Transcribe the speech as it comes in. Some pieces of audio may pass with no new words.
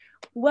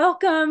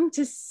Welcome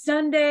to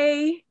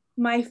Sunday,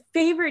 my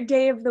favorite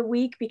day of the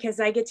week because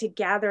I get to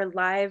gather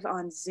live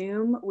on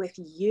Zoom with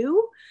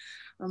you.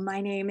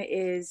 My name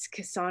is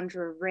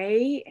Cassandra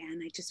Ray,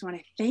 and I just want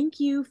to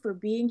thank you for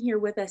being here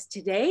with us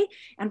today.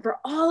 And for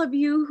all of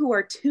you who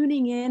are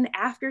tuning in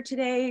after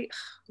today,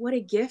 what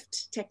a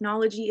gift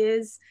technology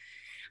is.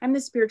 I'm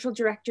the spiritual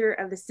director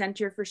of the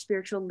Center for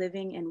Spiritual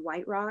Living in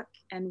White Rock,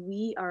 and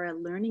we are a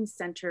learning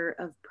center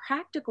of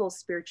practical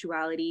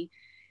spirituality,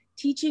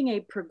 teaching a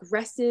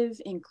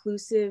progressive,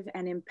 inclusive,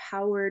 and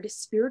empowered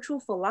spiritual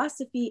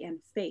philosophy and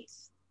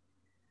faith.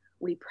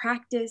 We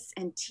practice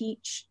and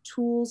teach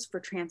tools for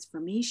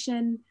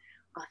transformation,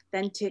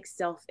 authentic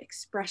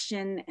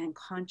self-expression, and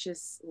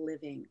conscious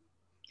living.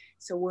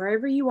 So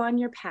wherever you are on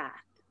your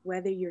path,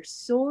 whether you're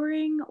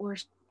soaring or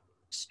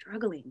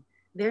struggling,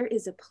 there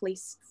is a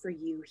place for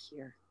you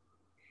here.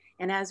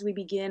 And as we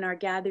begin our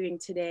gathering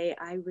today,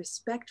 I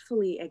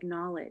respectfully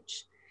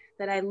acknowledge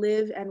that I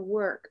live and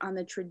work on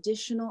the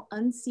traditional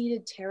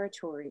unceded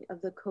territory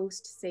of the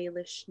Coast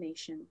Salish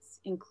nations,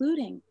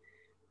 including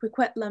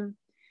Coquitlam,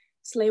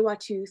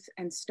 Tsleil-Waututh,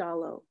 and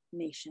Stalo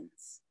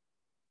nations.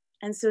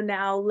 And so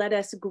now let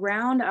us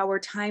ground our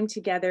time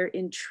together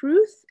in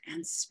truth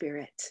and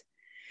spirit.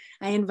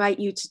 I invite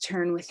you to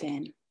turn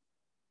within,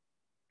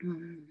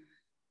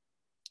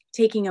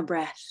 taking a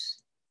breath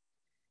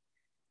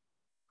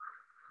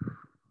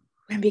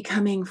and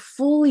becoming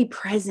fully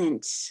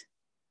present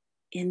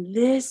in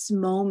this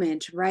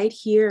moment right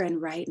here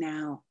and right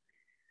now,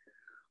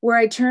 where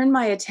I turn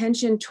my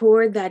attention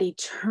toward that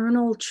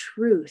eternal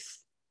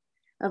truth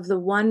of the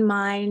one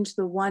mind,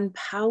 the one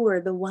power,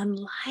 the one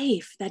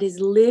life that is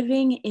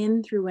living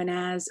in, through, and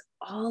as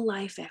all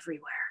life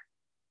everywhere.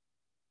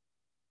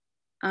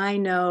 I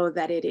know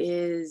that it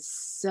is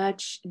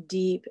such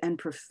deep and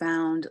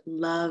profound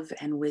love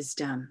and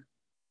wisdom,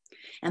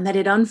 and that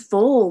it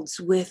unfolds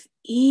with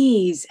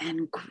ease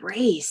and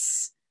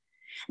grace,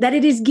 that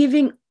it is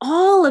giving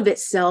all of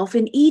itself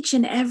in each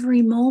and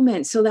every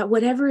moment so that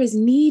whatever is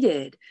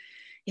needed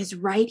is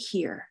right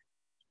here.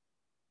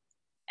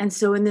 And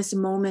so in this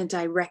moment,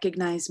 I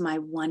recognize my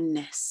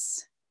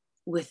oneness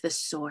with the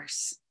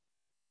source,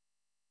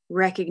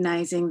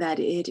 recognizing that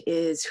it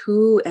is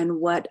who and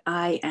what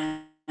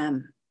I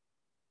am.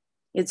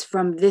 It's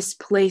from this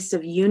place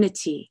of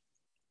unity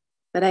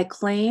that I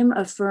claim,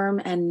 affirm,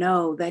 and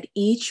know that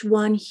each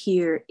one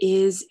here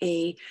is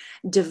a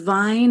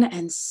divine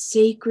and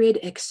sacred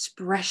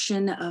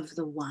expression of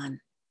the one.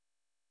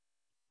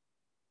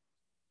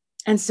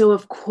 And so,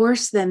 of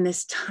course, then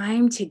this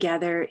time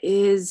together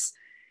is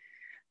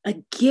a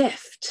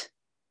gift,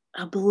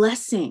 a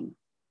blessing.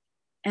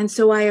 And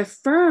so I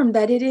affirm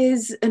that it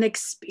is an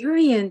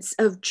experience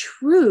of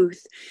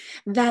truth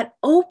that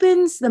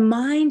opens the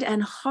mind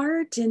and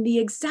heart in the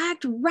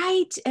exact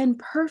right and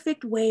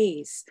perfect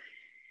ways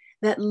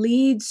that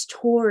leads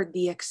toward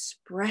the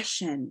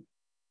expression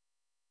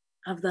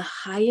of the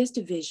highest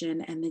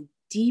vision and the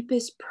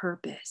deepest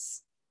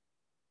purpose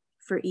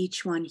for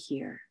each one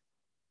here.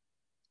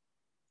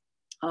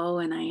 Oh,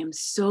 and I am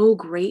so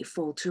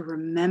grateful to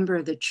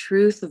remember the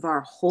truth of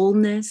our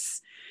wholeness,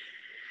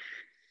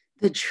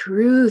 the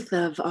truth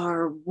of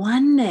our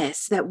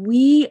oneness, that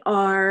we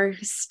are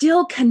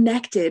still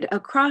connected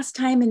across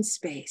time and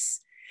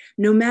space.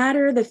 No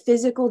matter the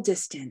physical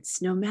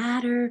distance, no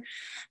matter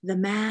the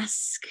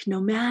mask, no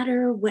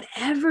matter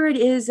whatever it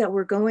is that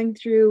we're going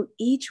through,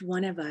 each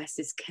one of us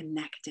is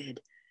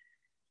connected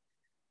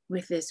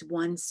with this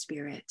one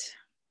spirit.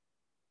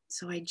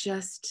 So I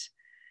just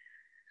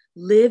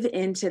live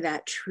into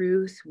that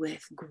truth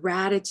with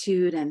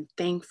gratitude and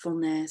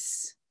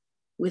thankfulness,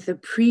 with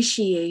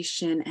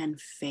appreciation and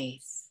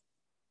faith.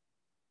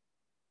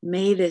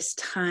 May this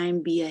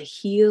time be a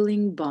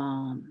healing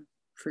balm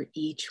for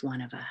each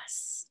one of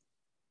us.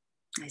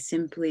 I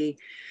simply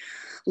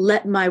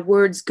let my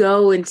words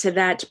go into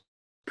that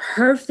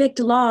perfect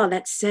law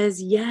that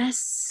says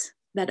yes,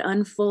 that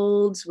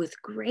unfolds with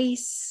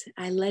grace.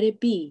 I let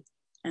it be,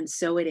 and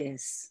so it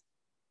is.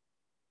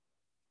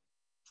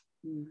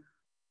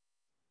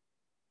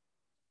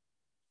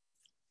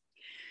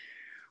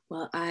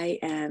 Well, I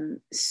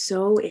am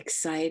so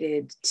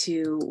excited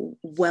to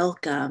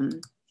welcome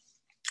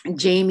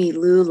Jamie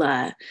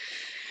Lula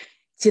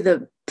to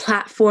the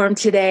platform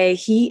today.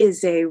 He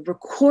is a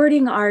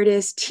recording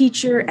artist,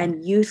 teacher,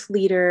 and youth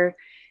leader.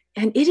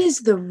 And it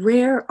is the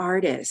rare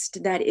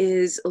artist that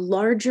is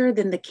larger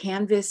than the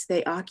canvas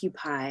they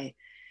occupy.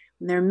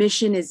 Their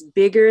mission is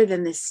bigger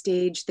than the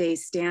stage they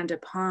stand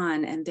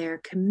upon, and their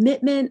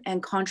commitment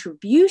and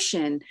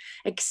contribution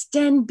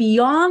extend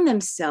beyond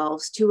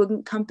themselves to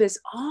encompass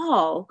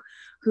all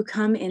who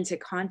come into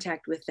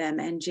contact with them.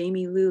 And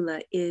Jamie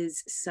Lula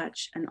is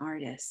such an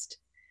artist.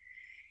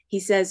 He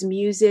says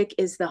music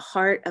is the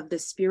heart of the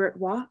spirit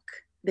walk,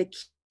 the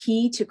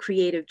key to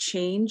creative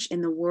change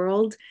in the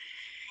world,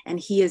 and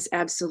he is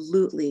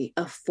absolutely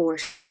a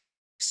force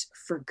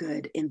for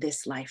good in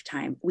this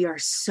lifetime. We are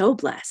so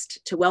blessed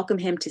to welcome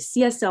him to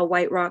CSL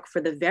White Rock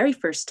for the very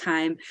first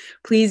time.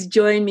 Please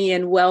join me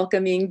in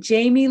welcoming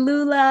Jamie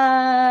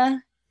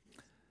Lula.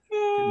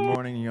 Good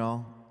morning,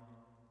 y'all.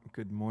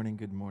 Good morning,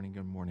 good morning,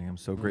 good morning. I'm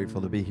so grateful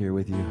to be here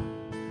with you.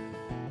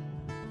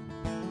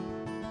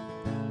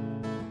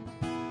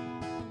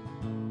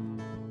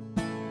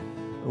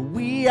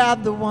 We are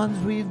the ones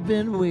we've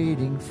been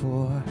waiting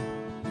for.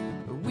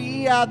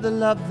 We are the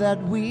love that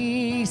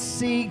we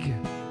seek.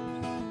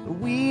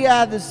 We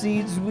are the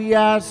seeds we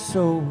are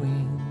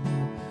sowing.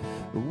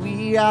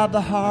 We are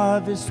the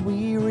harvest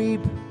we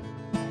reap.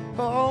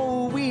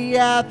 Oh, we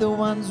are the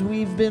ones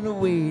we've been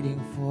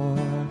waiting for.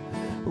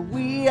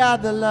 We are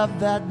the love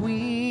that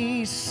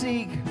we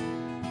seek.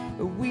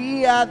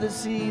 We are the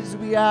seeds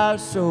we are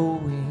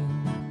sowing.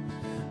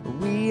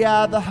 We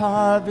are the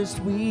harvest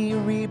we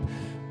reap.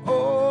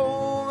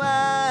 Oh,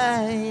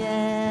 I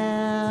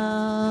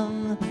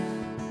am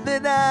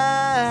that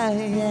I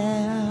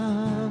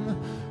am.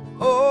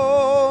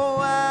 Oh,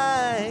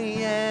 I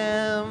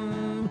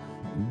am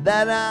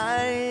that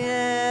I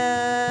am.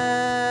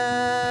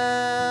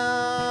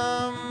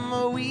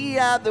 We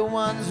are the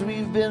ones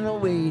we've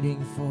been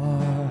waiting for.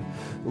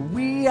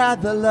 We are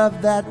the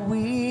love that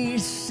we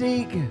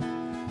seek.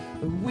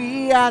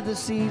 We are the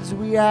seeds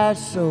we are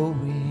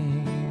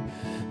sowing.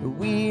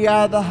 We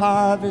are the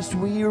harvest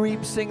we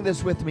reap. Sing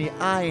this with me.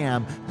 I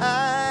am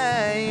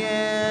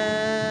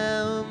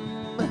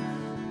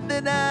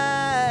that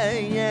I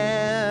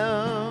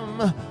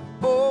am.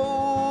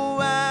 Oh,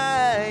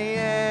 I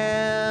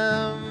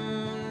am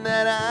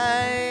that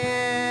I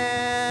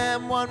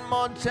am. One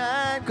more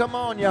time. Come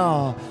on,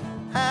 y'all.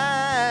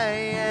 I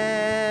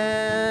am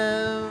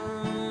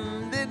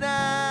that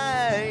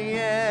I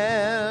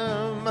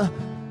am.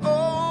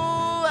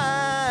 Oh,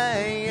 I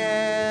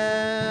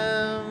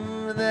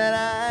am that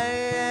I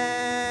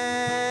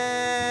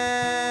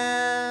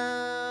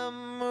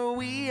am.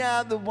 We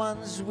are the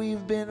ones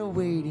we've been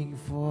waiting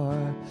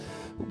for.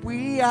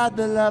 We are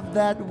the love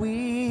that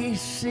we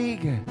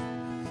seek.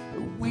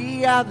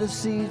 We are the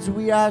seeds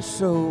we are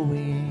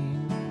sowing.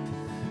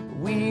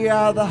 We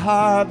are the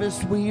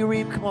harvest we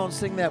reap. Come on,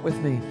 sing that with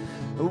me.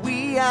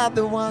 We are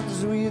the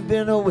ones we've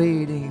been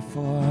waiting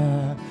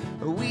for.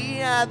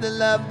 We are the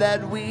love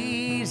that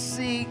we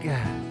seek.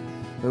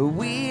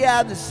 We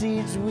are the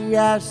seeds we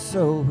are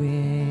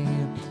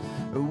sowing.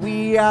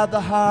 We are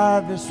the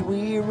harvest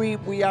we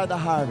reap. We are the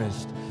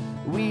harvest.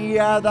 We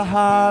are the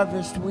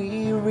harvest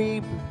we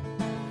reap.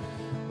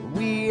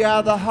 We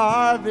are the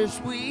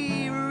harvest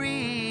we reap.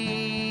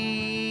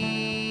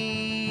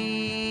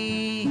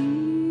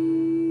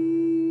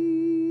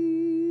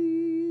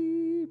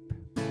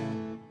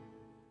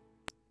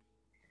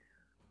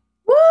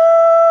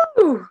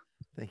 Woo!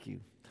 Thank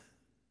you.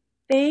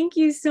 Thank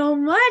you so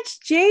much,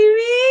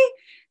 Jamie.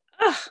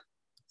 Oh,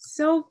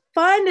 so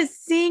fun to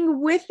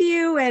sing with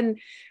you. And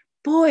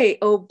boy,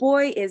 oh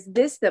boy, is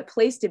this the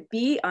place to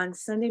be on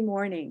Sunday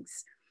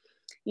mornings.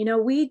 You know,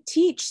 we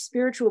teach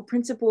spiritual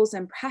principles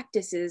and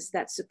practices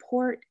that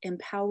support,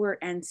 empower,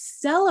 and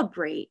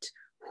celebrate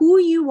who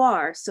you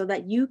are so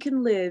that you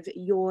can live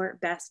your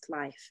best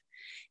life.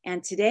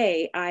 And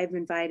today I've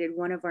invited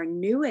one of our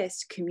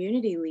newest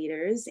community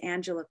leaders,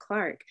 Angela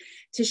Clark,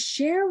 to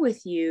share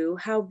with you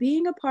how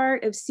being a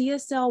part of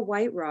CSL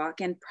White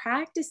Rock and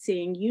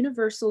practicing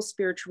universal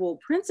spiritual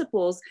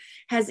principles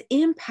has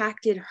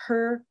impacted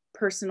her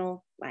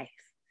personal life.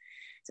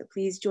 So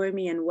please join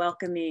me in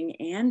welcoming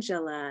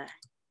Angela.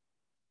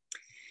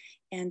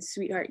 And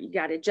sweetheart, you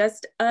got to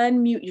just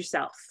unmute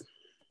yourself.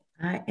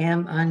 I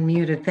am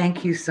unmuted.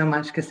 Thank you so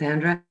much,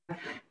 Cassandra.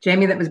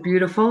 Jamie, that was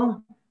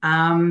beautiful.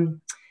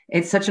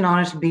 It's such an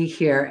honor to be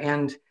here.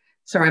 And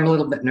sorry, I'm a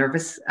little bit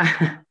nervous.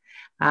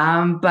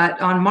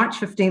 But on March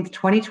 15th,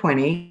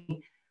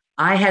 2020,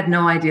 I had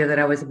no idea that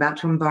I was about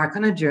to embark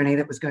on a journey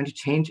that was going to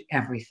change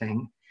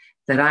everything,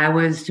 that I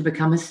was to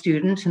become a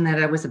student and that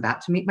I was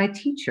about to meet my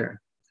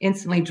teacher.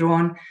 Instantly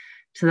drawn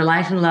to the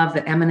light and love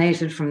that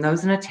emanated from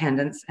those in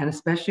attendance, and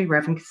especially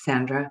Reverend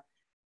Cassandra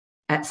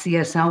at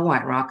CSL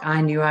White Rock,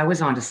 I knew I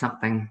was onto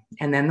something.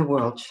 And then the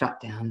world shut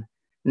down.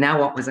 Now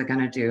what was I going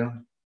to do?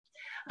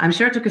 I'm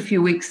sure it took a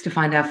few weeks to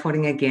find our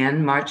footing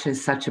again. March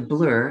is such a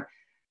blur,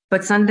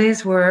 but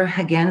Sundays were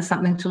again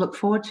something to look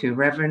forward to.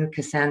 Reverend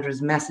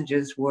Cassandra's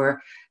messages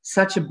were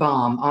such a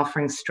balm,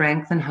 offering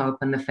strength and hope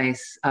in the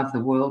face of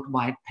the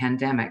worldwide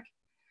pandemic.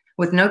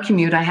 With no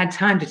commute, I had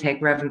time to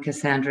take Reverend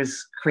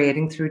Cassandra's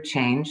Creating Through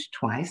Change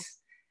twice,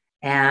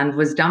 and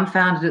was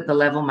dumbfounded at the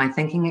level my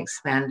thinking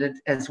expanded,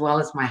 as well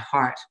as my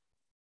heart,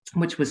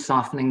 which was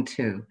softening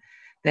too.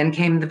 Then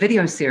came the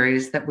video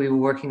series that we were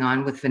working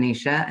on with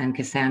Venetia and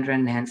Cassandra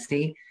and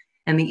Nancy,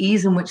 and the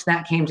ease in which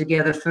that came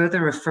together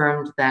further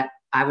affirmed that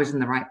I was in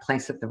the right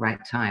place at the right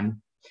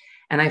time.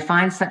 And I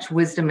find such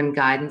wisdom and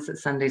guidance at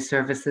Sunday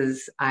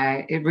services.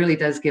 It really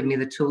does give me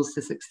the tools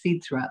to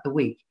succeed throughout the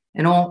week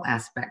in all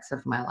aspects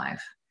of my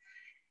life.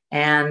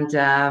 And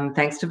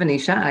thanks to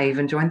Venetia, I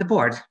even joined the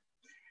board.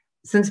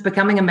 Since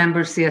becoming a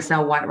member of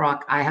CSL White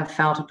Rock, I have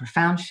felt a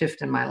profound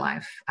shift in my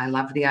life. I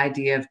love the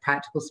idea of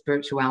practical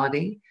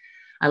spirituality.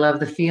 I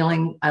love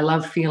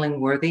feeling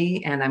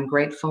worthy, and I'm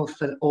grateful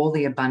for all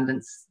the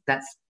abundance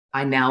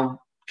I now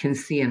can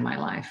see in my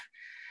life.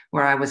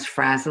 Where I was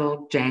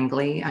frazzled,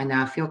 jangly, I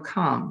now feel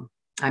calm.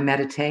 I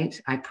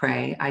meditate, I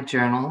pray, I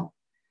journal.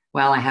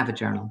 Well, I have a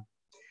journal.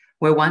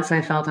 Where once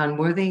I felt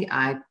unworthy,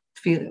 I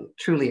feel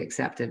truly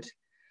accepted.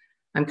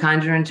 I'm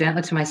kinder and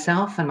gentler to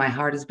myself, and my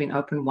heart has been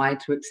open wide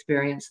to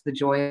experience the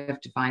joy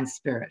of divine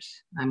spirit.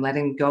 I'm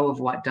letting go of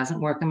what doesn't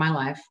work in my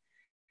life,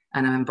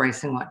 and I'm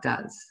embracing what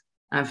does.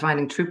 I'm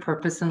finding true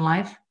purpose in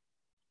life,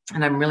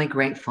 and I'm really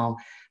grateful.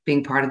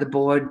 Being part of the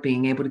board,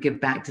 being able to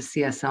give back to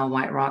CSL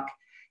White Rock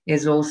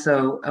is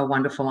also a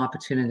wonderful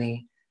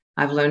opportunity.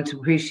 I've learned to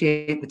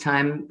appreciate the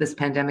time this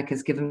pandemic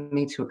has given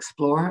me to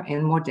explore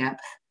in more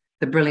depth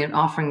the brilliant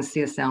offerings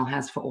CSL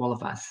has for all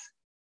of us.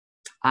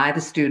 I,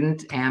 the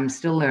student, am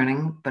still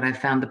learning, but I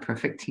found the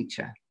perfect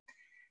teacher.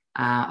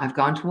 I've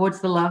gone towards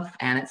the love,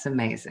 and it's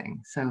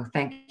amazing. So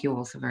thank you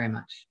all so very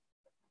much.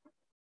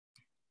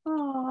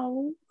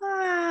 Oh,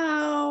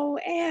 wow,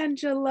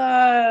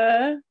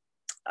 Angela.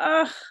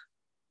 Ugh,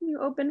 you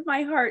opened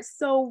my heart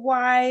so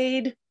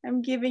wide.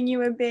 I'm giving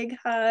you a big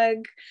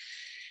hug.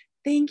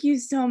 Thank you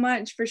so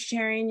much for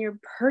sharing your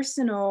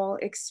personal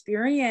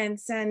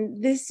experience.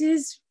 And this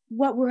is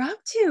what we're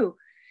up to.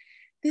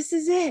 This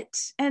is it.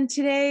 And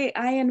today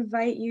I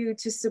invite you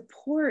to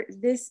support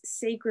this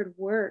sacred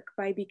work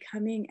by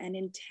becoming an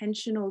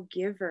intentional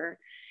giver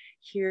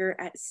here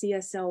at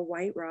CSL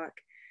White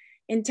Rock.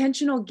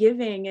 Intentional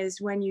giving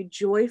is when you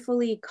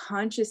joyfully,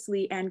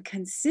 consciously, and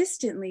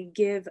consistently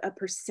give a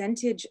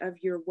percentage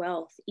of your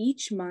wealth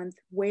each month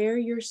where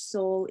your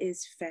soul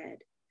is fed.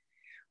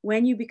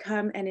 When you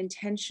become an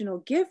intentional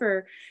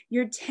giver,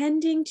 you're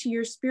tending to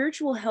your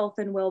spiritual health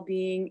and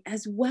well-being,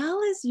 as well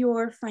as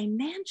your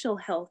financial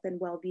health and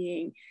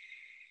well-being.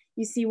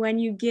 You see, when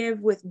you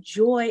give with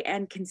joy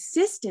and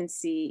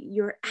consistency,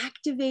 you're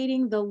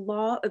activating the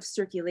law of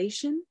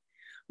circulation,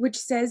 which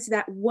says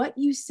that what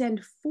you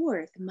send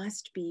forth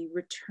must be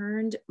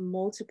returned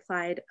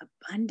multiplied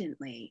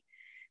abundantly.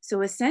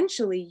 So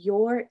essentially,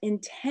 your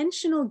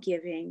intentional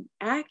giving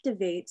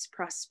activates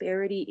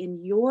prosperity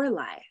in your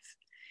life.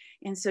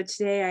 And so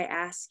today I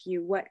ask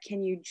you, what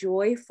can you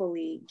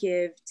joyfully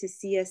give to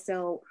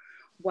CSL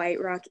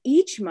White Rock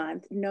each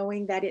month,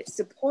 knowing that it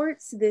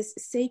supports this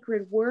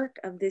sacred work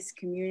of this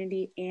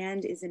community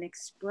and is an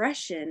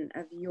expression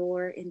of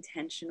your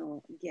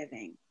intentional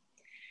giving?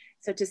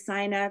 So to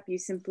sign up, you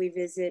simply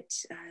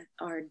visit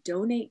our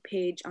donate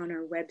page on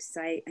our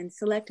website and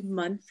select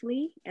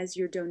monthly as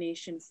your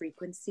donation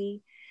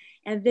frequency.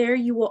 And there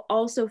you will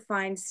also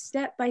find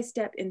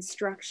step-by-step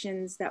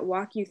instructions that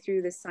walk you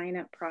through the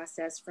sign-up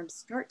process from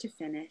start to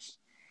finish.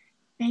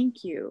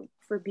 Thank you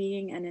for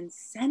being an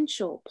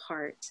essential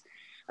part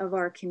of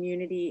our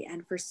community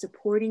and for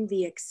supporting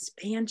the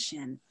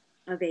expansion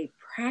of a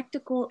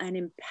practical and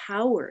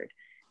empowered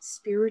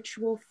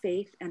spiritual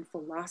faith and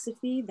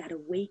philosophy that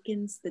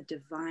awakens the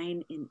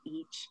divine in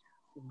each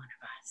one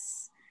of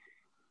us.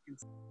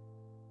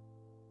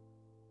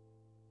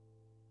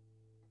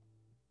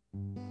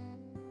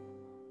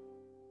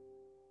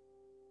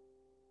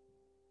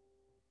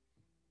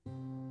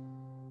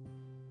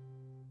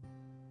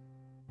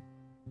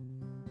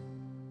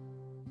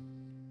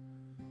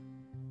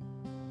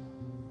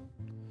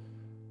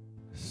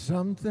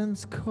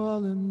 Something's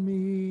calling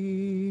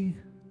me.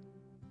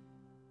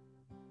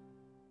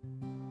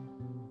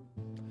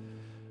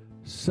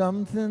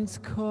 Something's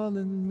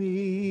calling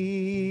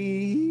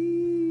me.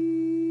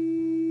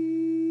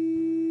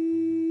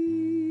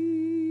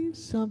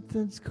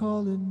 Something's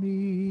calling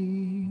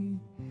me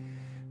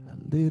a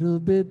little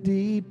bit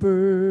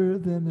deeper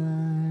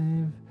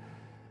than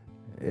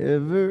I've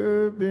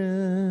ever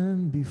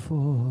been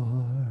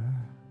before.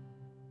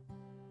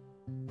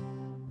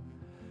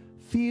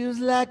 Feels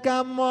like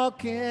I'm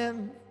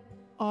walking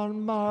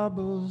on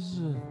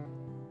marbles.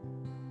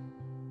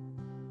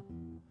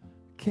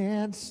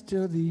 Can't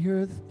stir the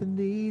earth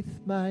beneath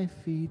my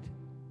feet.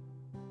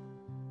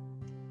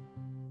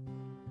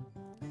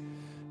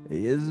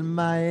 Is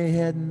my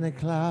head in the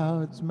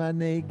clouds, my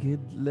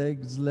naked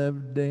legs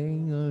left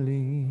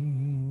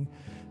dangling?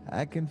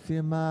 I can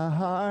feel my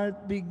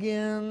heart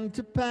begin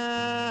to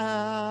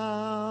pound.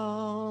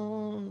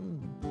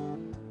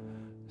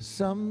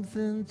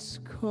 Something's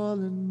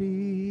calling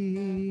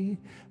me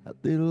a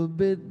little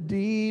bit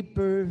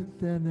deeper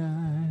than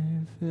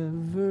I've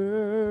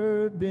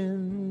ever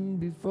been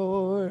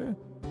before.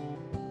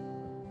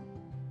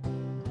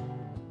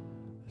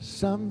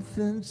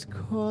 Something's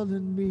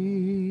calling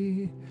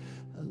me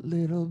a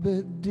little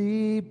bit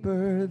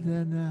deeper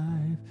than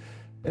I've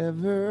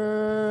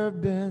ever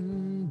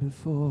been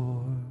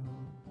before.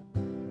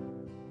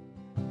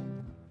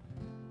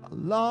 A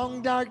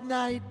long dark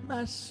night,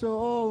 my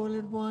soul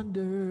it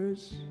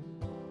wanders.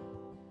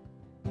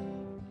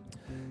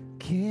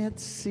 Can't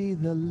see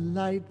the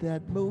light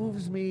that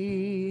moves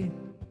me.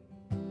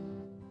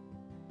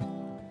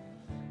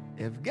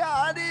 If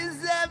God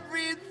is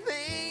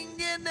everything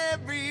and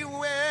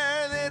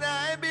everywhere that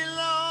I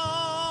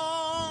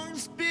belong,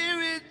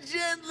 Spirit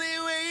gently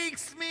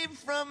wakes me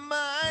from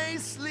my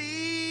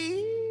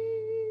sleep.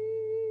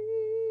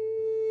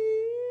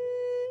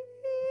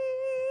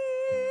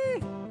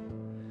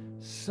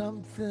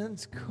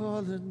 Something's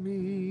calling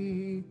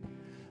me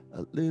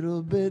a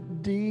little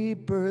bit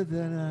deeper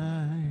than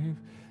I've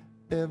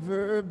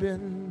ever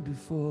been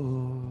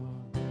before.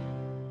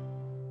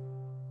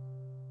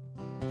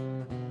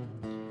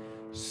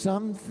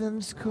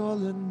 Something's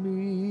calling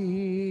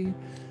me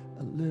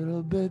a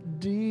little bit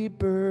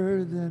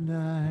deeper than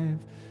I've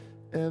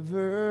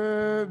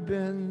ever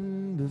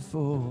been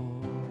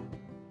before.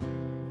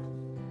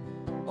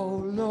 Oh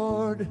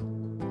Lord,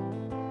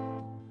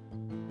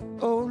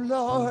 oh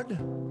Lord,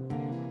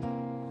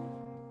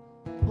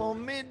 pull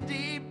me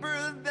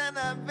deeper than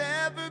I've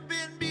ever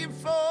been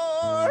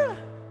before.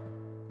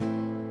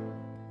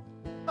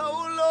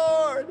 Oh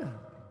Lord,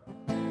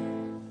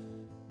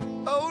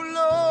 oh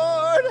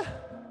Lord,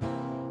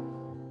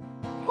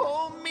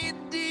 pull me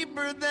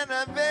deeper than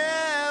I've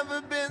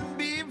ever been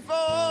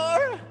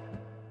before.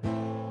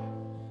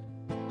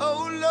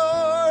 Oh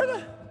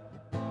Lord,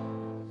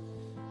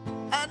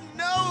 I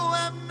know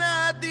I'm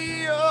not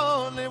the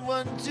only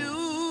one to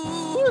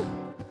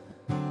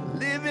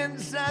live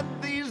inside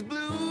these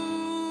blues.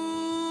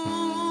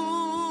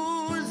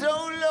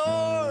 Oh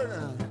Lord,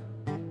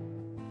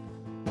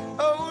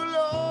 oh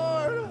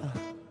Lord,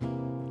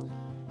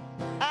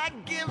 I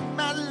give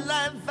my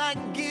life, I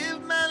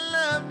give my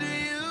love to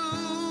you.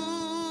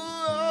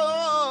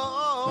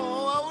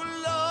 Oh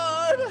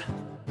Lord,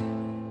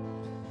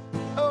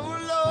 oh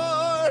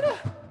Lord,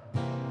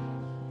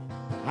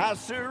 I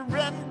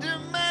surrender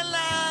my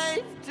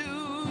life to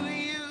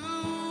you.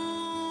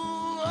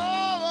 Oh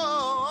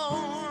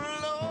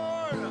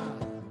Lord,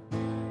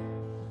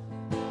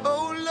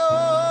 oh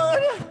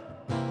Lord,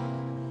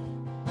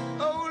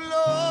 oh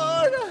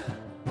Lord,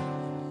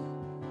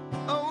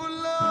 oh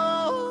Lord.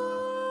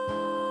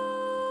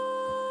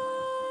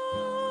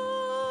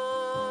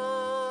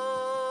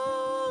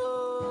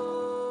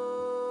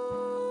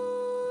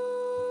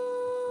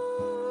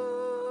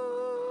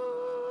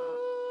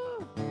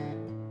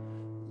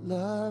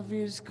 Love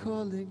is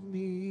calling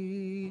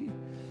me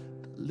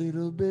a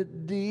little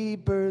bit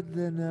deeper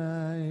than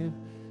I've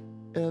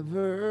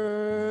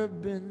ever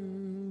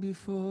been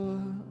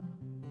before.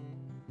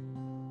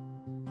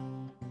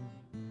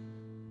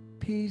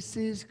 Peace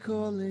is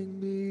calling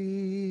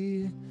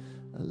me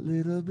a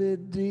little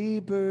bit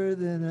deeper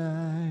than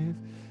I've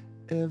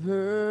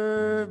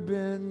ever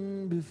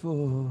been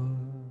before.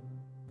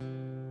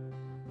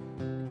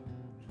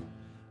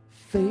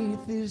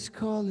 Faith is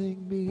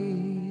calling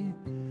me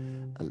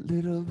a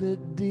little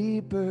bit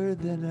deeper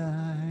than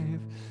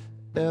I've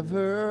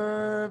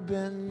ever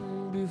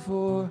been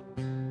before.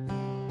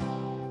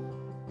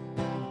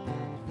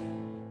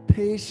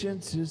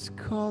 Patience is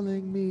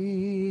calling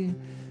me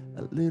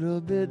a little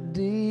bit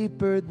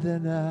deeper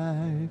than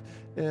I've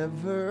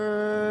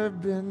ever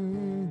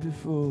been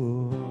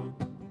before.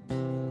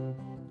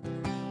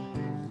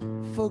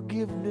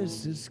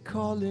 Forgiveness is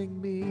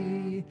calling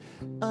me,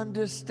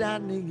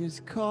 understanding is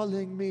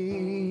calling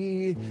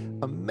me,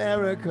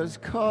 America's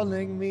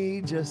calling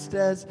me, just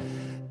as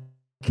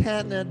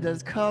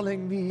Canada's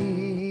calling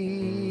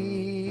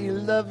me.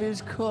 Love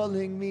is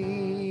calling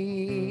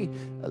me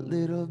a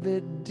little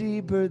bit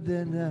deeper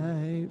than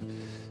I've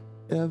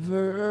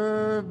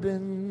ever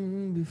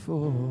been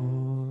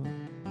before.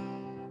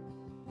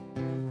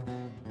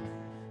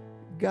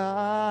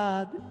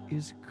 God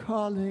is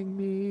calling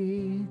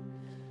me,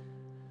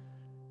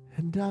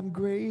 and I'm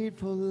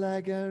grateful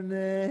like I've never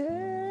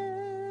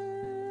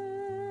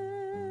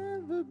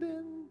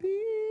been before.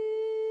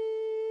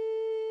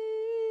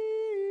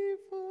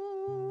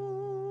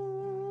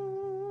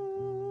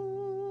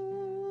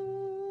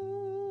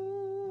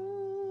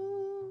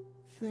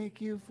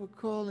 Thank you for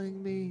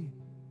calling me.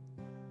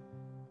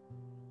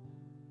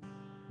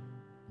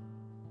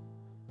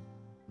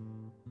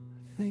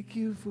 Thank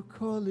you for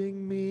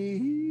calling me.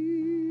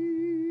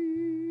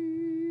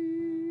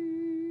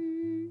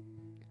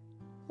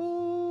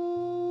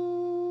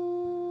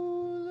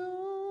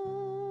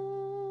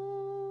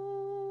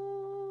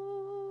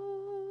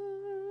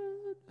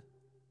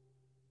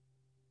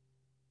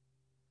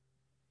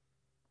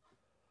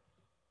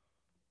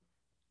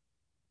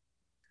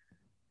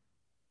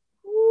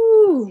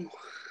 Ooh.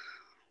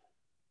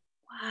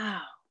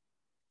 Wow.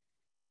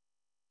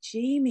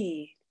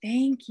 Jamie,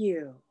 thank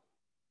you.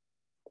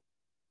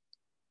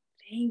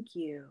 Thank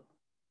you.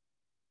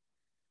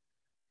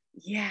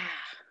 Yeah.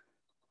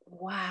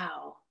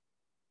 Wow.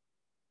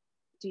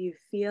 Do you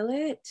feel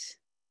it?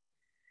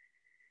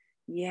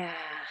 Yeah.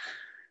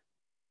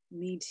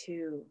 Me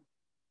too.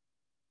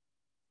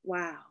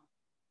 Wow.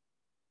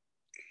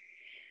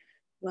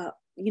 Well,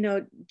 you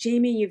know,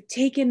 Jamie, you've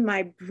taken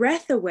my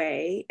breath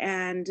away,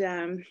 and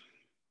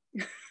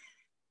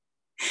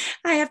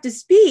I have to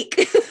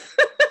speak.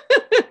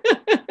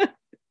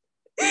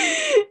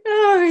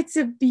 Oh, it's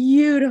a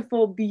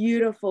beautiful,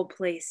 beautiful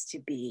place to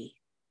be.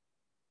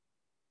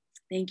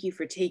 Thank you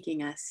for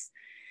taking us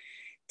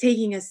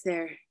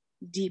there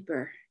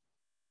deeper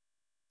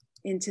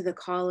into the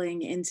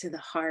calling, into the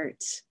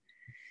heart.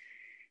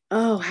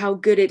 Oh, how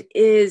good it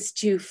is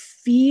to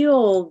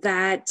feel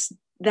that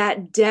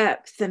that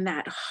depth and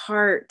that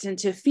heart, and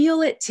to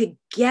feel it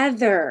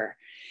together.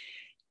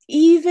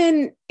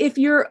 Even if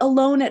you're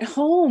alone at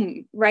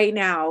home right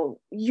now,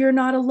 you're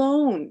not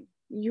alone.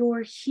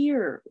 You're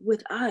here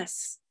with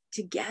us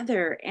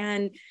together.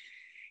 And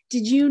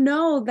did you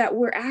know that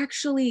we're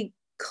actually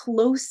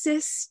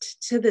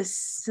closest to the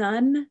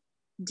sun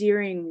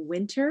during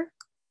winter?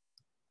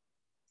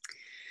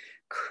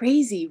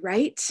 Crazy,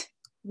 right?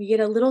 We get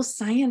a little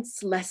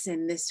science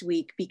lesson this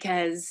week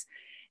because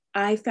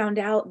I found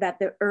out that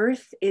the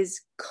Earth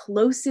is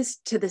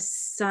closest to the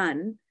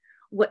sun,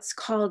 what's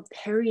called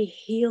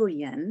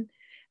perihelion,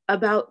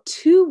 about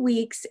 2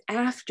 weeks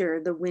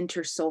after the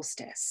winter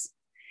solstice.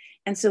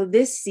 And so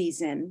this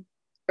season,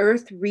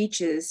 Earth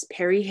reaches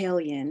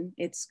perihelion,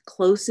 its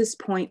closest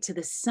point to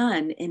the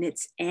sun, in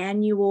its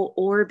annual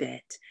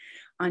orbit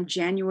on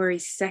January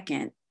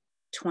 2nd,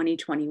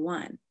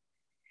 2021.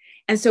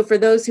 And so for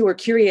those who are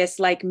curious,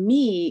 like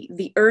me,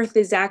 the Earth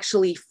is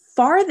actually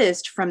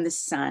farthest from the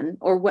sun,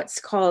 or what's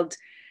called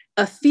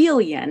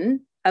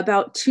aphelion,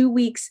 about 2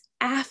 weeks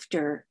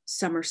after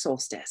summer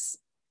solstice.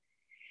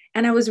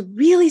 And I was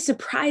really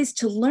surprised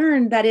to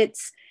learn that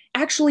it's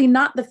actually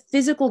not the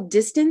physical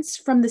distance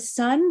from the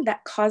sun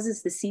that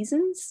causes the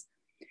seasons,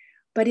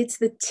 but it's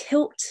the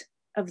tilt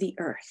of the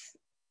Earth.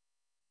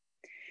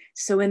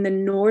 So in the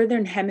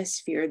northern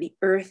hemisphere, the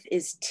Earth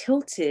is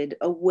tilted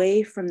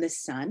away from the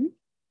sun,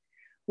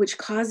 which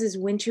causes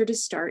winter to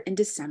start in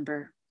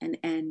December and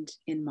end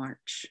in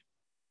March.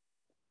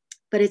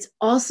 But it's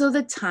also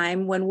the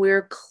time when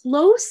we're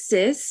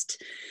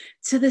closest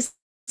to the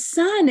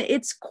sun.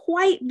 It's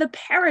quite the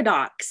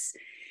paradox.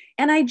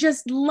 And I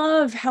just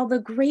love how the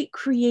great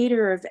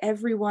creator of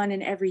everyone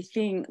and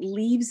everything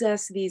leaves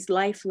us these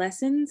life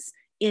lessons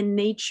in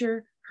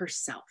nature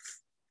herself.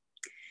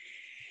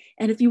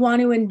 And if you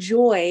want to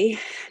enjoy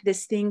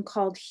this thing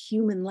called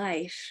human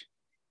life,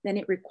 then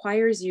it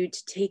requires you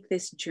to take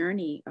this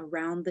journey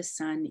around the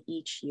sun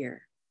each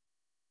year.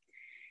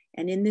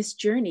 And in this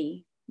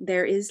journey,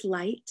 there is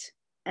light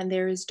and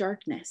there is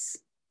darkness.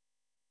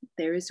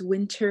 There is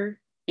winter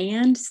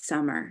and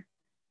summer,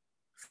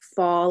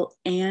 fall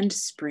and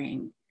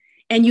spring.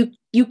 And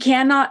you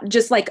cannot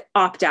just like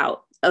opt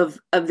out of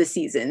the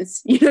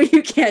seasons. You know,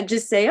 you can't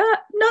just say, oh,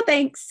 no,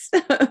 thanks.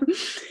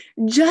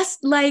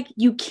 Just like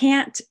you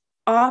can't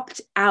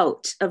opt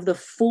out of the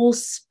full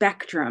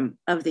spectrum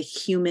of the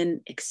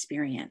human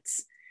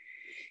experience.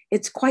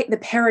 It's quite the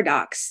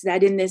paradox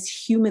that in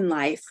this human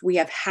life, we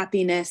have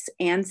happiness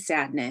and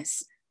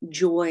sadness,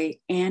 joy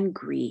and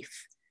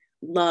grief,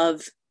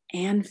 love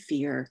and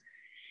fear,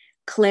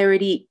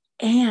 clarity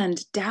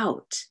and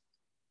doubt.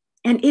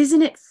 And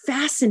isn't it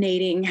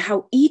fascinating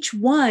how each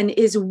one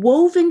is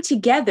woven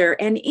together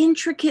and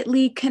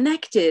intricately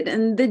connected?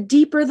 And the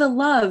deeper the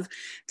love,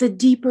 the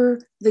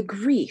deeper the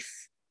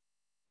grief.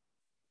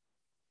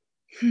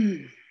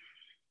 And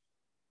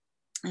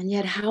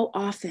yet, how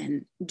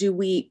often do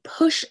we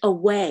push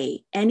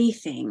away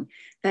anything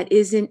that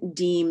isn't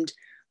deemed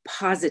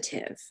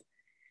positive?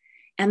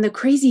 And the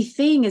crazy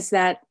thing is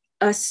that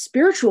us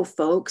spiritual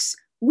folks,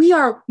 we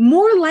are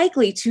more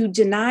likely to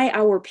deny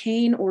our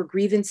pain or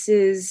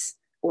grievances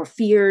or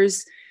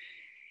fears.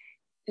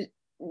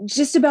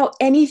 Just about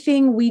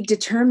anything we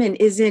determine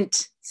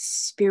isn't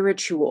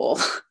spiritual.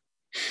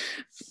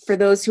 For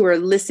those who are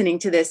listening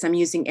to this, I'm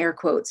using air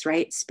quotes,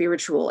 right?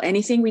 Spiritual.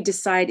 Anything we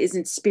decide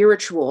isn't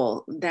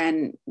spiritual,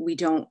 then we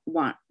don't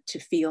want to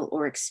feel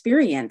or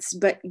experience.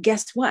 But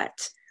guess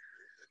what?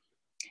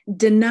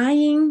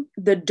 Denying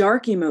the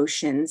dark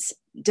emotions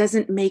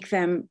doesn't make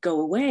them go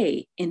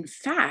away. In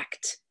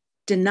fact,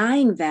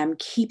 denying them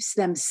keeps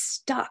them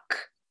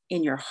stuck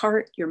in your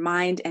heart, your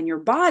mind, and your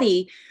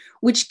body,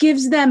 which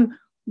gives them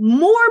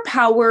more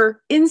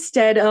power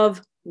instead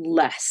of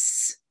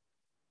less.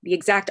 The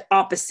exact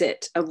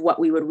opposite of what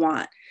we would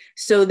want.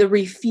 So the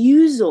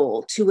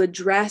refusal to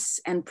address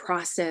and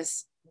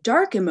process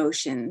dark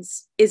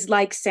emotions is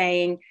like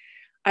saying,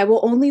 I will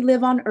only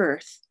live on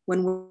earth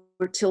when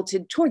we're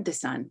tilted toward the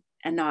sun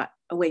and not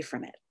away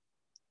from it.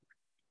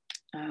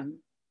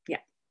 Yeah,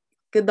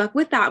 good luck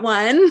with that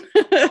one.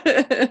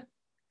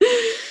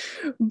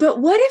 But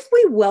what if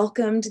we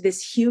welcomed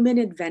this human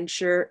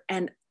adventure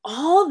and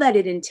all that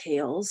it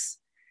entails,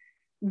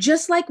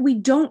 just like we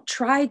don't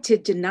try to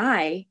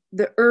deny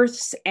the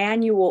Earth's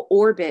annual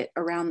orbit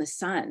around the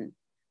sun?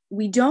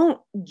 We don't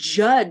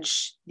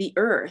judge the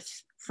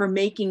Earth for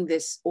making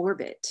this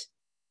orbit.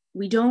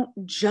 We don't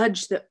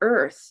judge the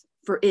Earth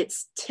for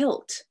its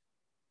tilt,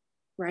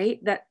 right?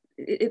 That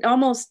it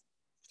almost,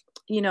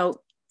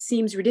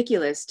 seems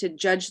ridiculous to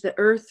judge the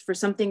Earth for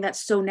something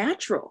that's so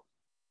natural.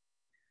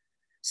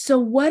 So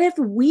what if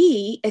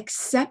we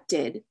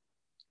accepted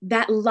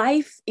that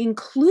life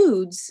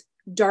includes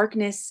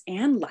darkness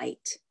and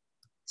light,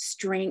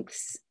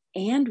 strengths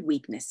and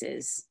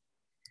weaknesses,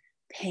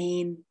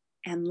 pain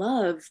and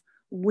love,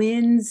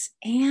 wins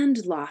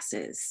and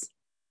losses?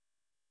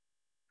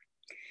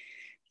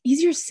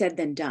 Easier said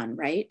than done,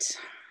 right?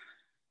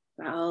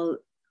 I'll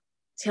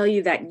tell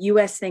you that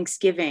US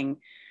Thanksgiving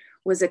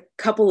was a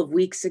couple of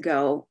weeks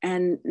ago.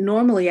 And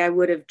normally I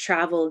would have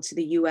traveled to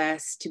the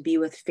US to be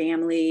with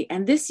family.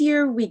 And this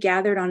year we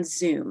gathered on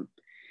Zoom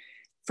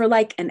for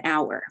like an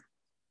hour.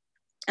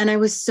 And I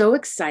was so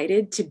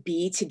excited to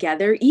be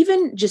together,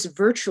 even just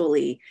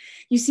virtually.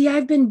 You see,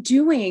 I've been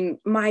doing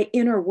my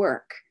inner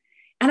work,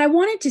 and I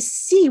wanted to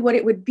see what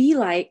it would be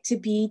like to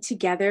be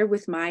together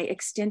with my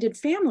extended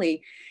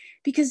family,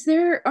 because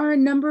there are a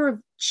number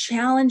of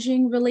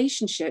challenging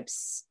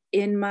relationships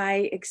in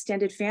my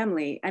extended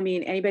family. I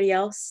mean, anybody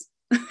else?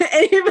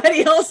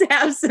 Anybody else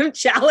have some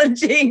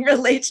challenging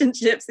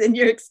relationships in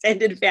your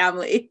extended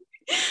family?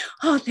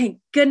 Oh, thank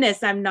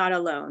goodness I'm not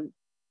alone.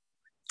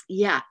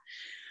 Yeah.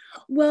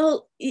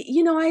 Well,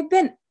 I've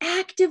been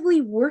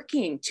actively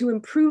working to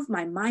improve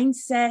my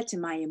mindset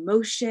and my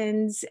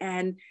emotions.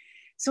 And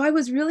so I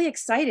was really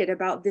excited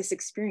about this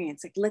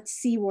experience. Like, let's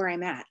see where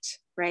I'm at,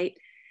 right?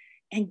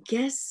 And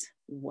guess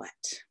what?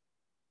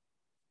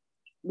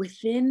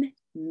 Within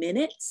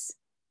minutes,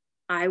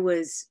 I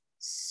was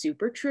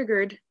super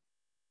triggered.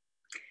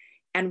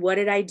 And what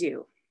did I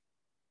do?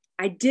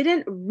 I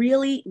didn't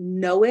really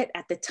know it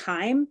at the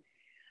time,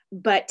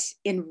 but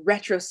in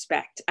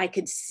retrospect, I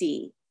could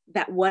see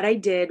that what I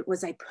did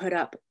was I put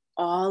up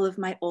all of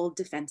my old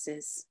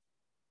defenses.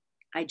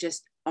 I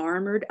just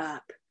armored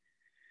up.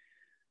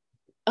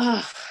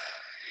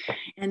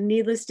 And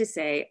needless to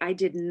say, I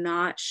did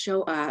not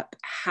show up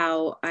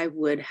how I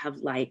would have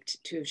liked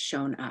to have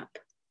shown up.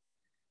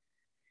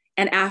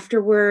 And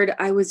afterward,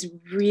 I was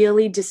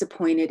really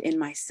disappointed in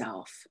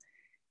myself.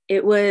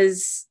 It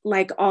was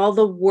like all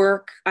the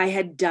work I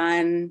had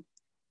done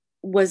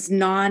was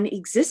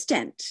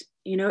non-existent.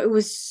 It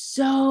was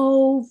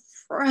so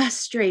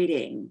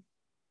frustrating.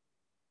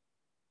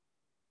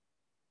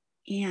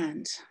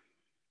 And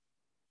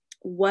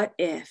what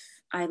if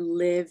I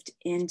lived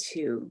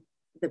into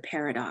the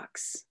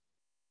paradox?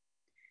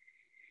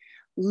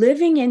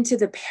 Living into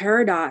the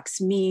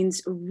paradox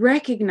means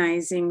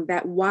recognizing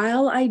that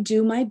while I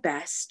do my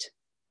best,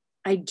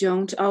 I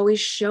don't always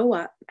show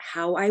up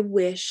how I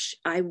wish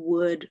I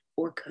would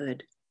or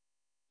could.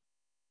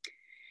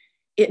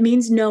 It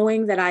means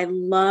knowing that I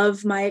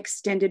love my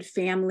extended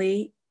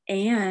family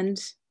and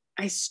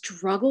I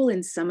struggle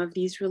in some of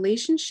these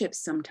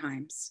relationships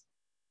sometimes.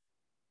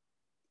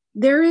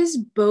 There is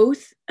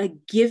both a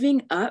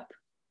giving up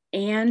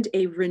and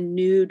a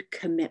renewed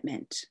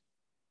commitment.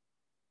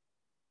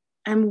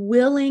 I'm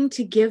willing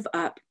to give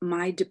up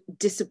my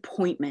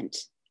disappointment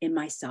in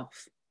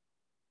myself.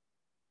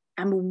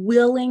 I'm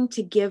willing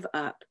to give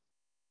up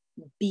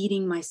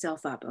beating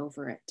myself up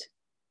over it.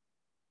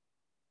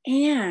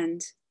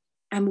 And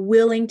I'm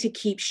willing to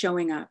keep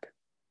showing up,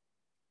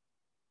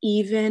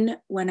 even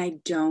when I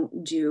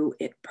don't do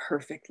it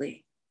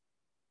perfectly.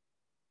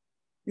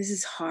 This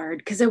is hard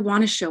because I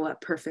want to show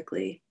up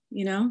perfectly,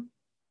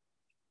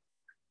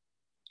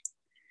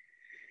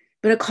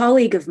 But a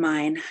colleague of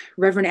mine,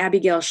 Reverend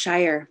Abigail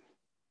Shire,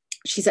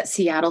 she's at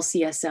Seattle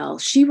CSL,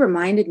 she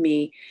reminded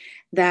me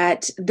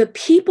that the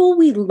people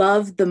we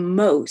love the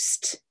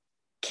most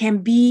can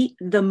be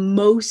the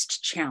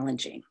most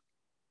challenging.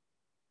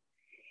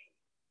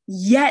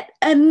 Yet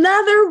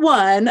another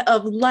one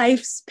of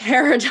life's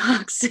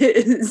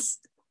paradoxes.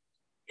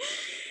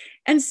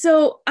 And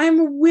so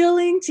I'm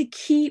willing to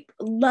keep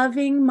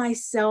loving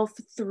myself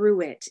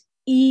through it,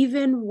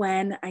 even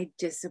when I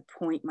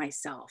disappoint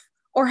myself.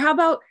 Or how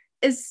about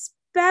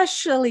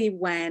especially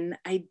when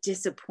I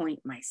disappoint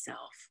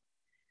myself?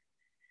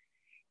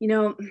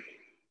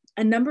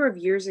 A number of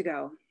years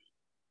ago,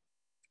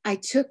 I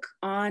took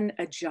on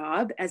a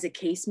job as a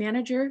case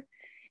manager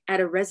at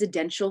a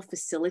residential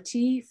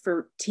facility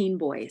for teen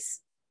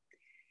boys.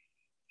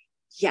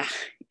 Yeah,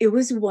 it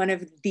was one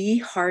of the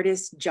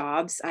hardest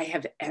jobs I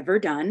have ever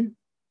done.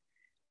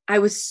 I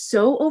was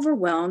so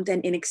overwhelmed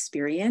and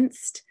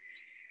inexperienced.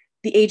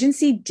 The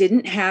agency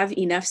didn't have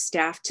enough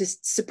staff to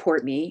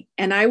support me,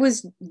 and I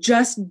was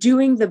just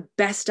doing the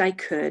best I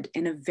could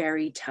in a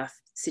very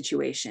tough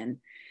situation.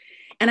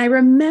 And I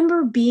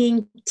remember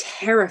being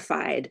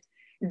terrified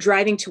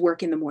driving to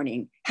work in the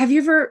morning. Have you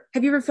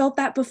ever felt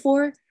that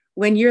before?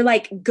 When you're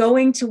like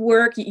going to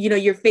work,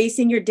 you're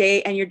facing your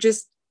day and you're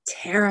just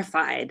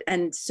terrified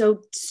and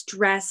so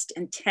stressed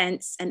and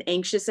tense and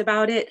anxious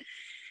about it.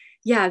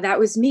 Yeah, that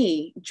was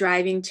me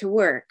driving to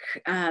work.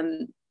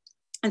 And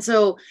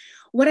so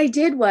what I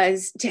did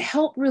was, to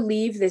help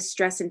relieve this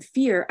stress and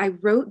fear, I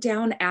wrote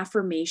down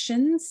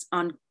affirmations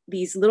on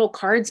these little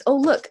cards. Oh,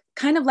 look,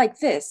 kind of like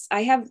this.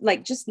 I have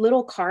like just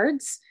little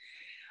cards.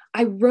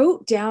 I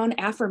wrote down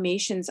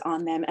affirmations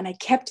on them and I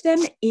kept them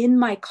in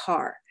my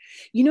car.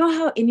 You know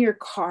how in your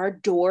car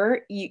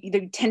door, you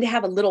tend to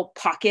have a little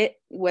pocket,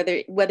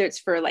 whether it's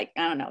for like,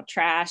 I don't know,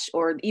 trash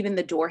or even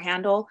the door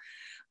handle.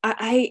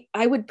 I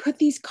would put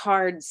these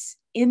cards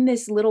in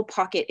this little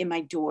pocket in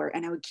my door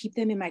and I would keep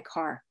them in my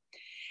car.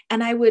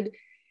 And I would,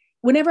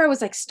 whenever I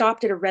was like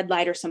stopped at a red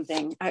light or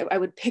something, I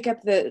would pick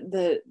up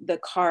the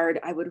card,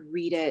 I would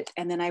read it,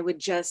 and then I would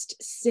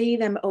just say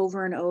them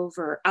over and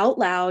over out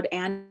loud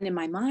and in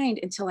my mind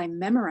until I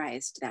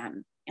memorized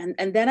them. And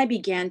then I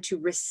began to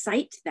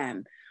recite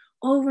them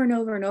over and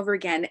over and over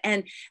again.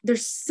 And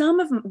there's some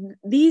of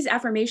these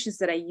affirmations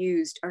that I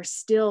used are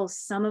still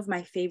some of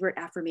my favorite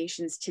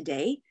affirmations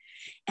today.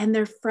 And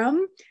they're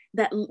from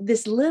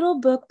this little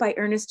book by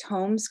Ernest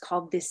Holmes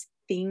called This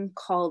Thing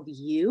Called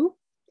You.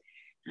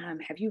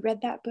 Have you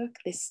read that book?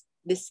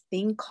 This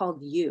Thing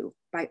Called You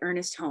by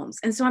Ernest Holmes.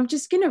 And so I'm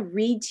just going to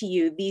read to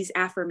you these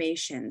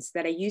affirmations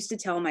that I used to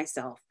tell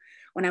myself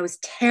when I was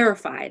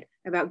terrified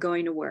about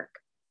going to work.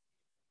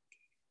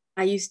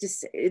 I used to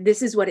say,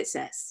 this is what it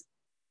says.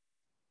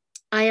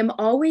 I am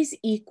always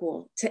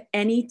equal to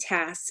any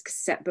task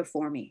set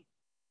before me.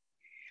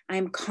 I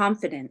am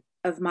confident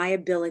of my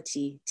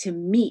ability to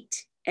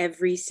meet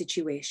every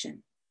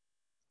situation.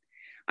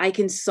 I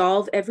can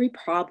solve every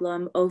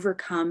problem,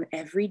 overcome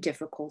every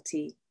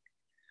difficulty,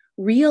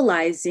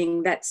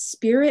 realizing that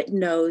spirit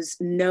knows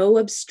no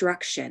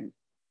obstruction.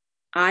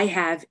 I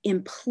have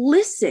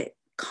implicit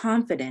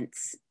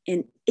confidence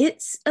in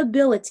its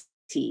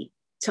ability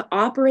to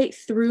operate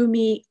through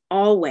me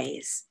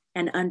always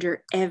and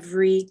under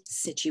every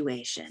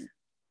situation.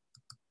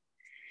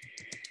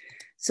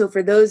 So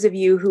for those of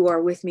you who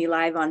are with me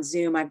live on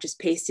Zoom, I've just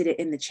pasted it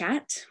in the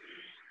chat.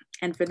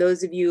 And for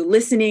those of you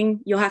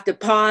listening, you'll have to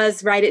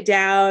pause, write it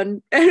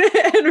down,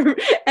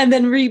 and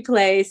then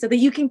replay so that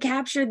you can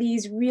capture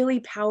these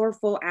really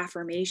powerful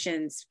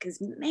affirmations. Because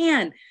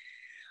man,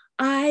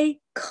 I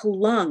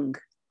clung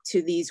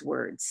to these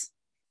words.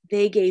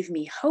 They gave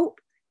me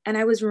hope. And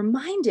I was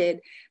reminded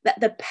that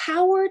the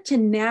power to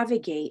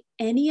navigate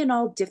any and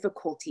all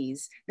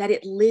difficulties, that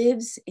it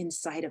lives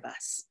inside of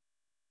us.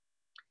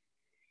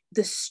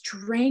 The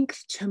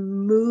strength to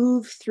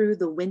move through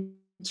the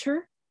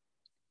winter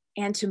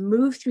and to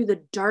move through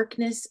the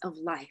darkness of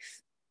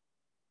life,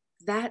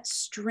 that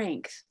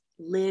strength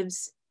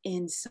lives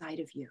inside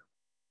of you.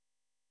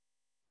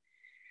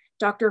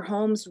 Dr.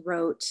 Holmes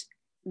wrote,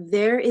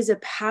 "There is a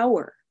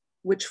power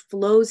which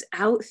flows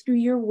out through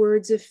your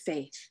words of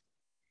faith.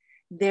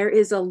 There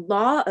is a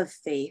law of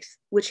faith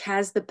which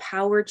has the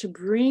power to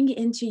bring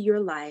into your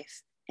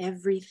life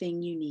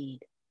everything you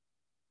need.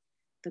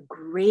 The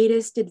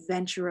greatest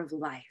adventure of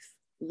life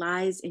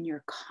lies in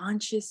your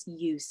conscious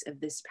use of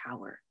this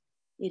power.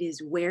 It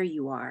is where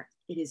you are,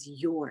 it is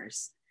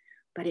yours,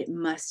 but it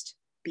must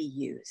be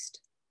used."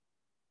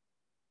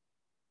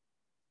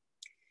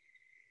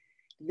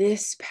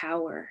 This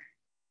power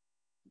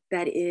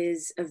that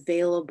is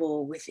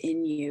available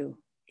within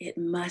you, it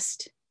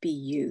must be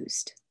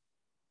used.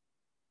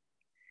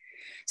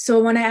 So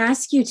I want to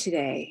ask you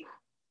today,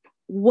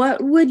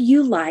 what would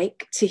you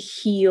like to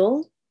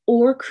heal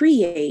or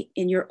create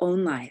in your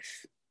own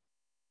life?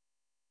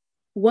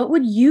 What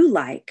would you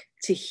like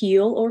to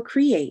heal or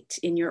create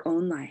in your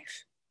own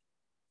life?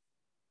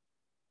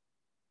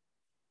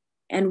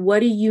 And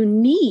what do you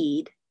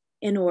need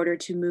in order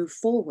to move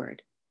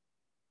forward?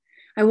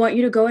 I want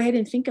you to go ahead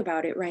and think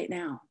about it right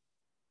now.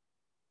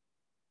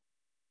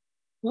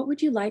 What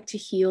would you like to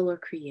heal or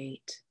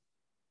create?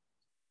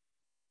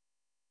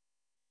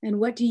 And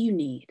what do you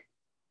need?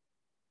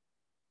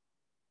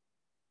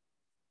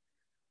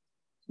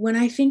 When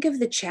I think of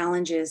the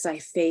challenges I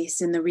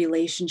face in the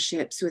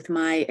relationships with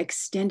my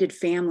extended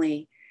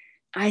family,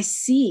 I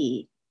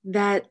see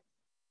that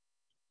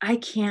I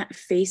can't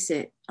face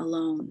it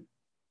alone.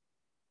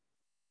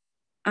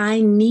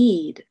 I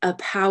need a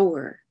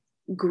power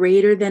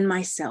greater than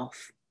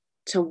myself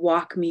to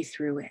walk me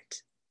through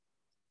it.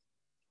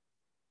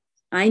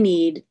 I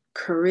need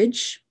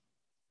courage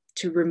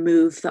to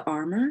remove the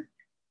armor.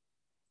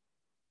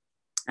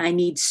 I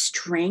need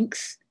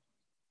strength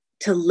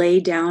to lay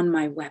down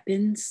my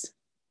weapons.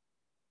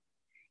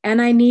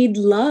 And I need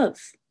love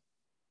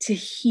to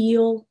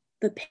heal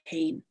the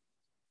pain.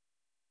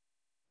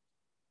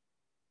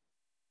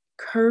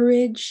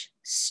 Courage,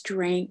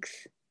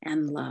 strength,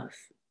 and love.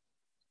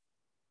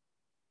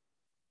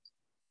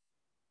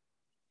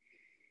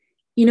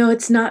 You know,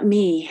 it's not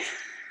me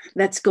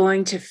that's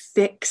going to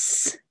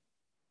fix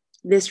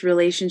this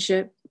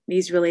relationship,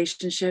 these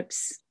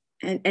relationships.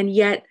 And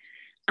yet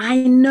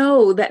I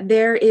know that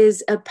there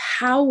is a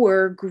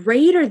power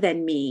greater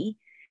than me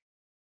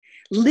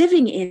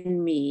living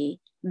in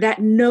me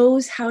that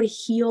knows how to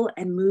heal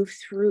and move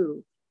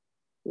through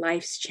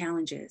life's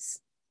challenges.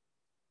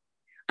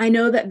 I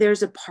know that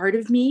there's a part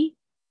of me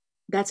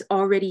that's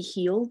already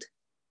healed,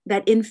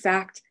 that in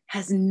fact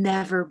has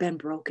never been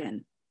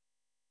broken.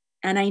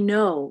 And I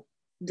know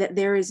that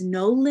there is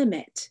no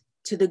limit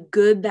to the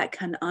good that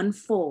can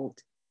unfold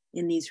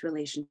in these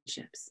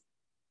relationships.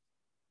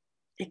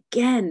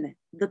 Again,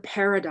 the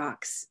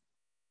paradox.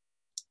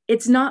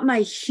 It's not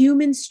my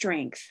human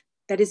strength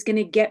that is going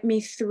to get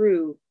me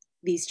through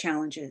these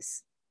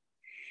challenges.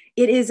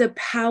 It is a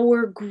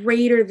power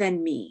greater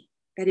than me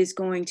that is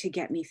going to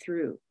get me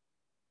through.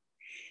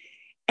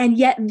 And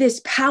yet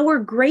this power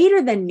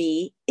greater than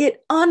me,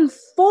 it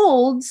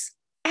unfolds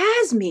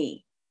as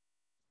me.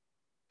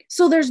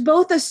 So there's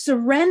both a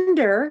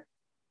surrender,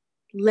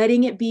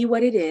 letting it be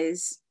what it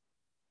is,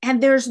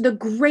 and there's the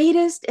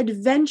greatest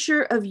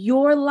adventure of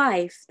your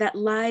life that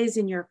lies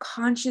in your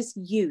conscious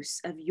use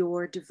of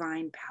your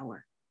divine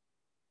power.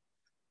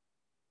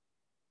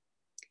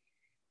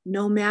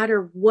 no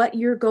matter what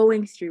you're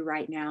going through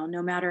right now,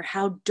 no matter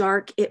how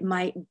dark it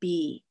might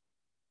be,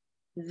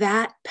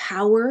 that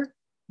power,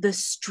 the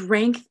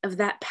strength of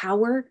that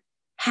power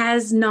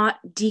has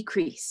not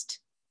decreased.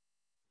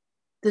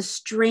 The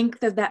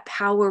strength of that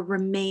power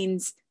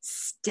remains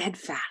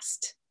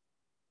steadfast.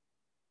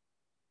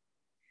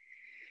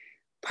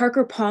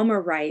 Parker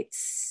Palmer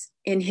writes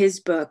in his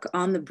book,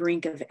 On the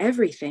Brink of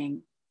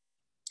Everything,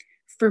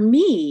 for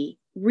me,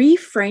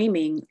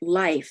 reframing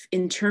life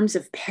in terms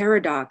of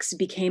paradox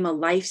became a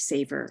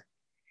lifesaver.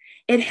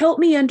 It helped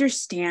me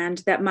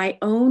understand that my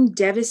own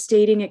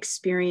devastating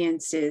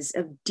experiences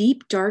of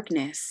deep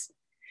darkness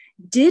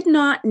did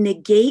not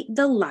negate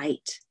the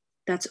light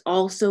that's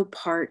also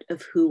part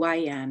of who I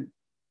am.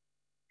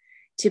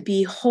 To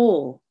be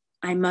whole,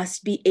 I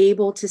must be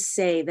able to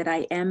say that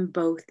I am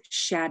both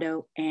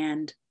shadow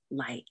and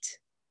light.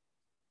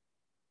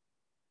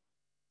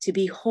 To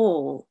be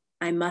whole,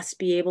 I must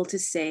be able to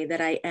say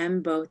that I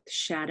am both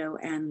shadow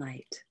and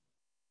light.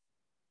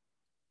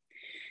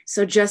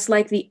 So just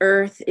like the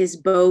earth is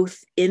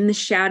both in the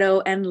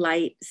shadow and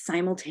light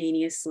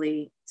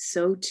simultaneously,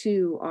 so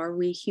too are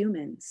we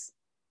humans.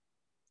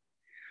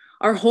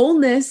 Our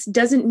wholeness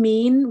doesn't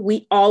mean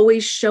we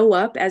always show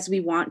up as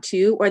we want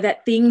to, or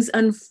that things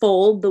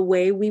unfold the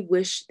way we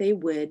wish they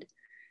would.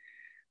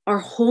 Our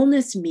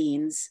wholeness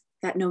means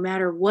that no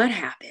matter what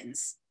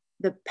happens,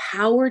 the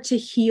power to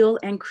heal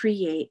and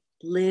create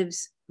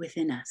lives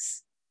within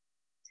us.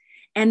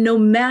 And no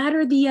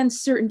matter the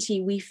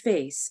uncertainty we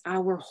face,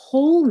 our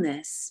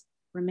wholeness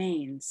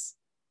remains.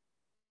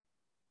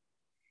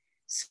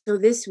 So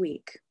this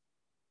week,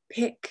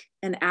 pick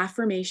an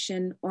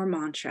affirmation or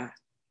mantra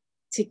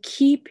to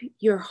keep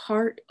your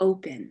heart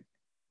open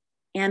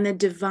and the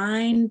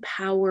divine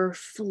power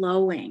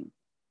flowing.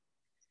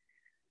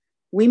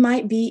 We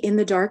might be in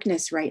the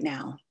darkness right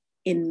now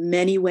in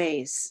many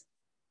ways,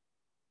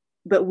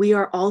 but we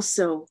are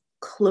also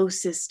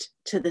closest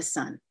to the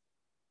sun.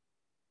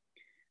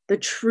 The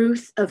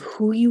truth of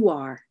who you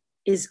are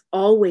is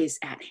always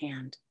at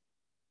hand.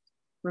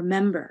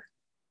 Remember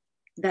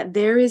that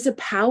there is a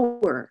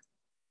power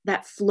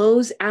that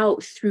flows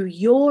out through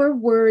your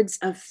words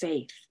of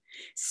faith.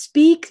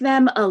 Speak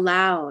them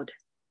aloud.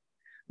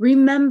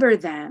 Remember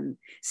them.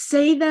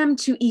 Say them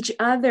to each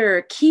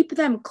other. Keep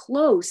them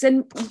close,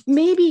 and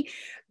maybe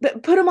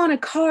put them on a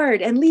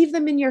card and leave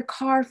them in your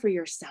car for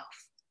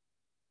yourself.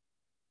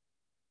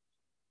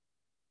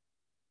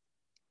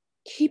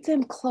 Keep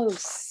them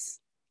close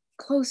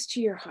to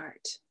your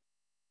heart.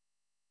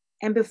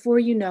 And before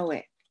you know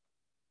it,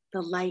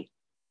 the light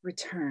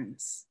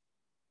returns.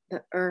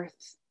 The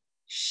earth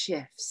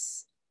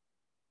shifts.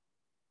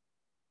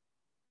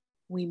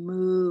 We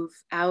move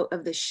out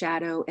of the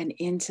shadow and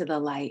into the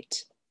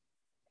light.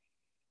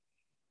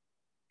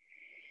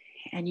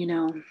 And you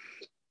know,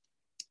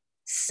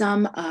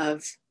 some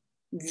of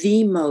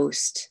the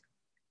most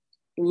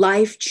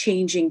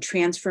life-changing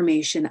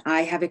transformation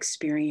I have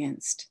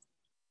experienced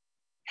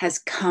has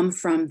come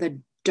from the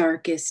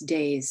darkest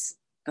days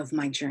of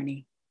my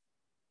journey.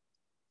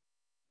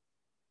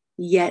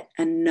 Yet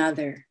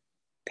another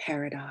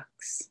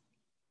paradox.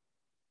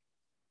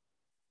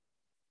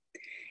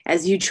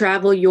 As you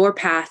travel your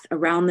path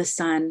around the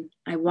sun,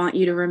 I want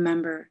you to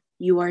remember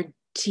you are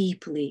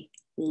deeply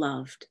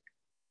loved.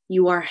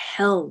 You are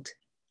held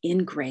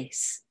in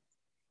grace,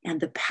 and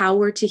the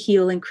power to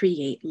heal and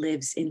create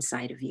lives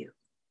inside of you.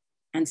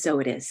 And so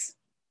it is.